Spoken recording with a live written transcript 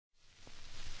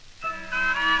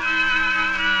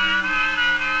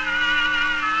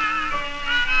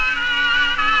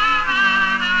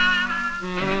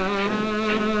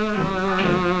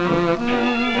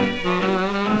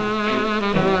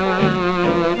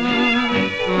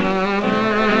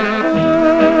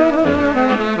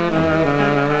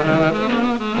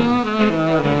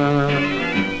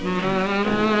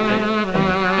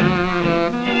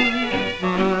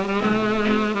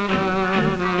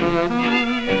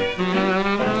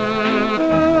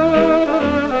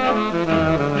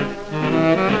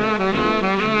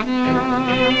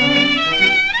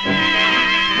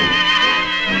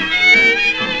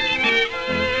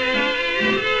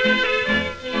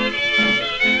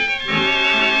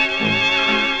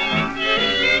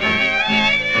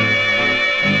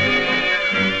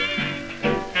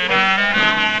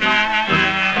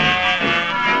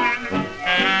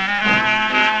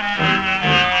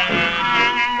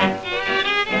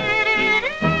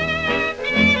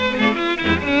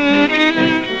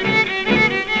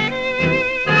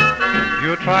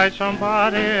tried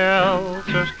somebody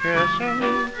else's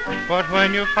kissing, but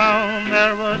when you found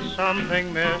there was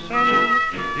something missing,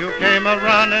 you came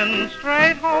a-running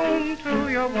straight home to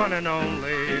your one and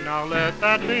only. Now let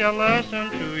that be a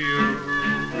lesson to you.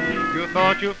 You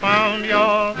thought you found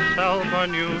yourself a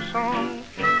new song,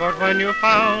 but when you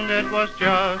found it was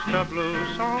just a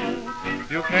blues song,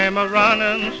 you came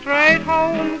a-running straight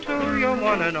home to your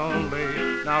one and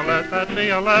only. Now let that be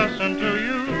a lesson to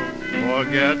you.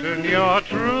 Forgetting your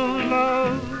true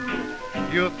love,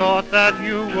 you thought that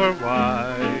you were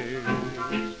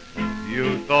wise.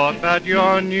 You thought that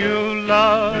your new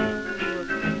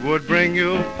love would bring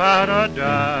you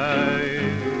paradise.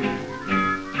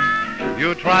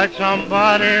 You tried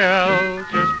somebody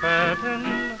else's petting,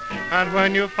 and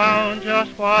when you found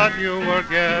just what you were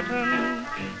getting,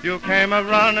 you came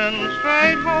a-running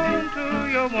straight home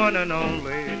to your one and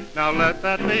only. Now let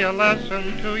that be a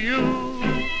lesson to you.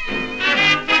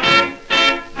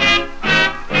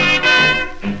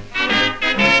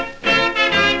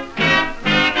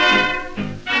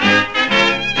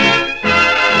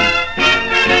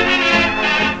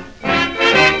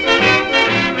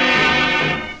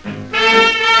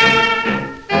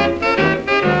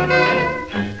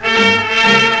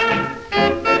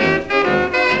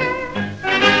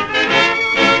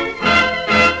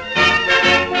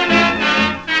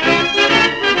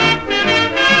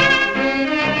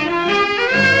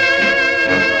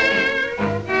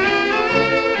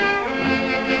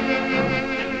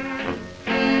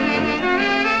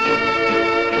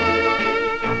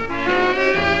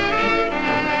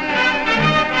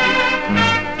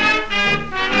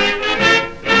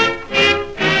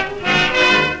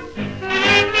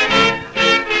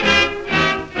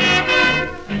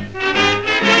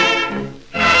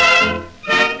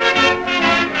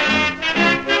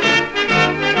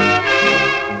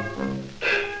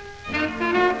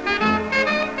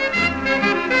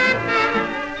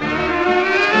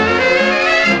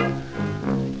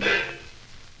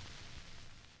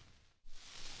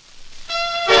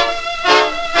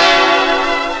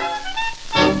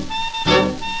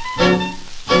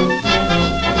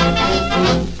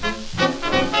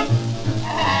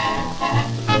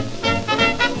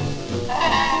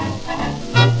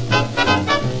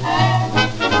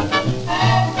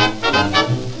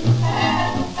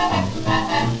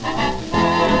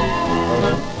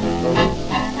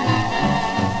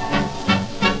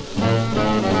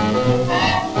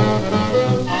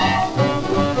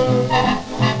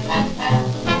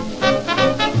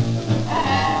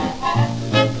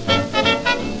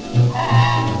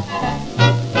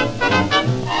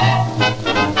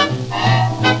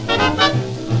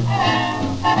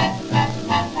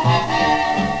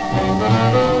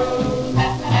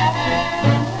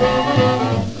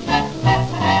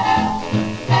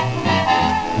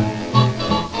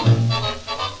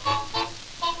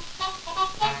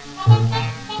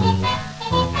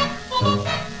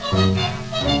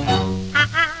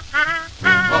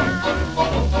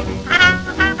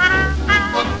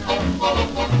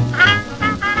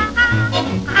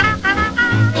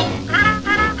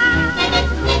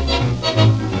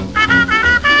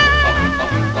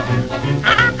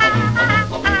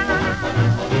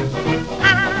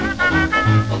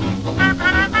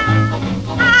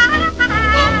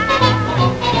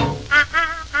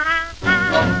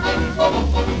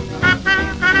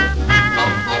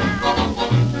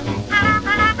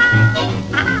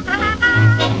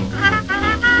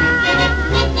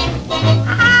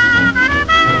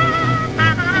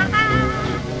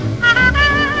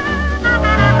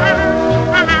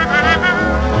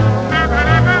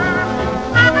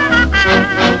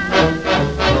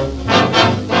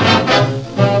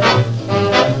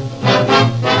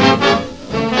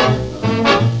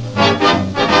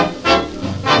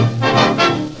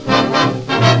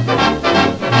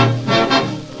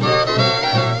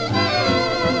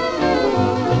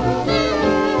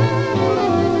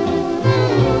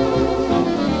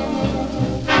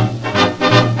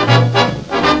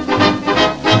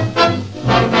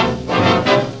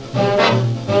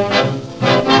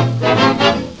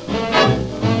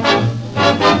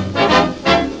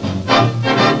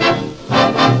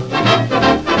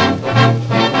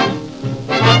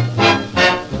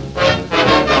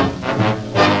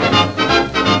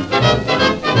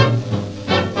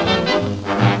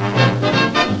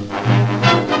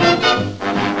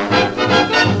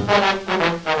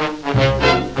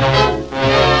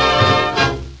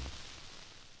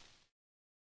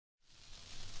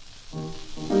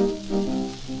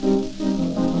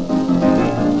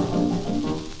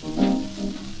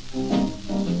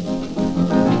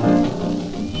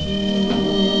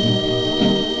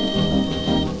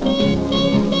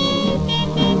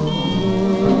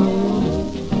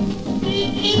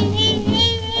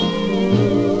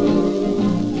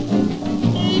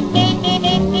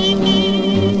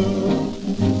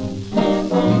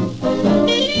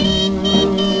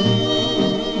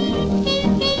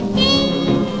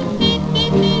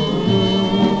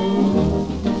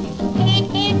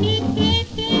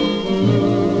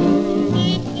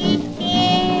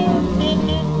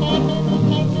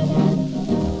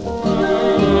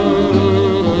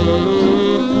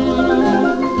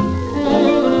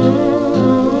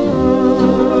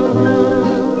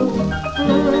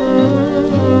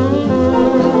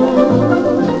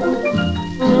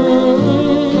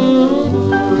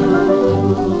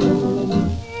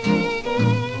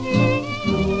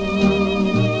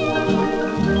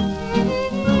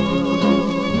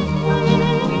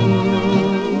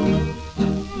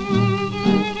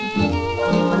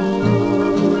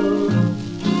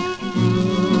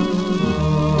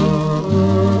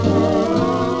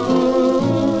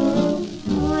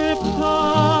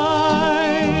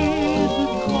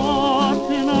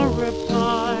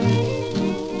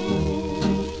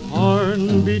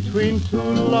 between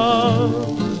two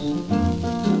loves,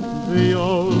 the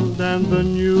old and the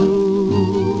new.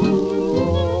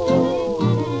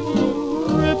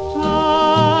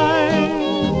 Riptide,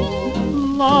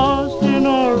 lost in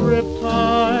a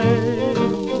riptide,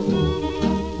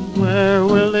 where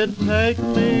will it take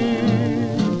me?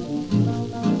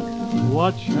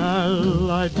 What shall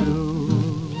I do?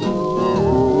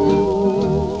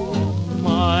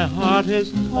 My heart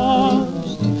is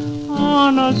tossed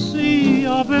on a sea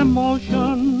of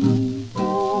emotion.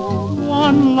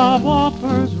 One love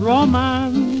offers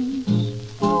romance,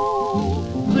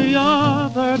 the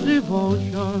other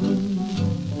devotion.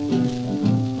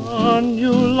 A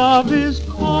new love is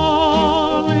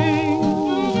calling,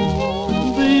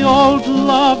 the old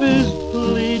love is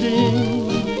pleading.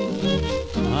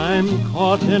 I'm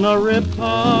caught in a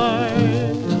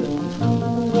riptide,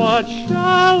 what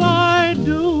shall I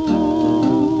do?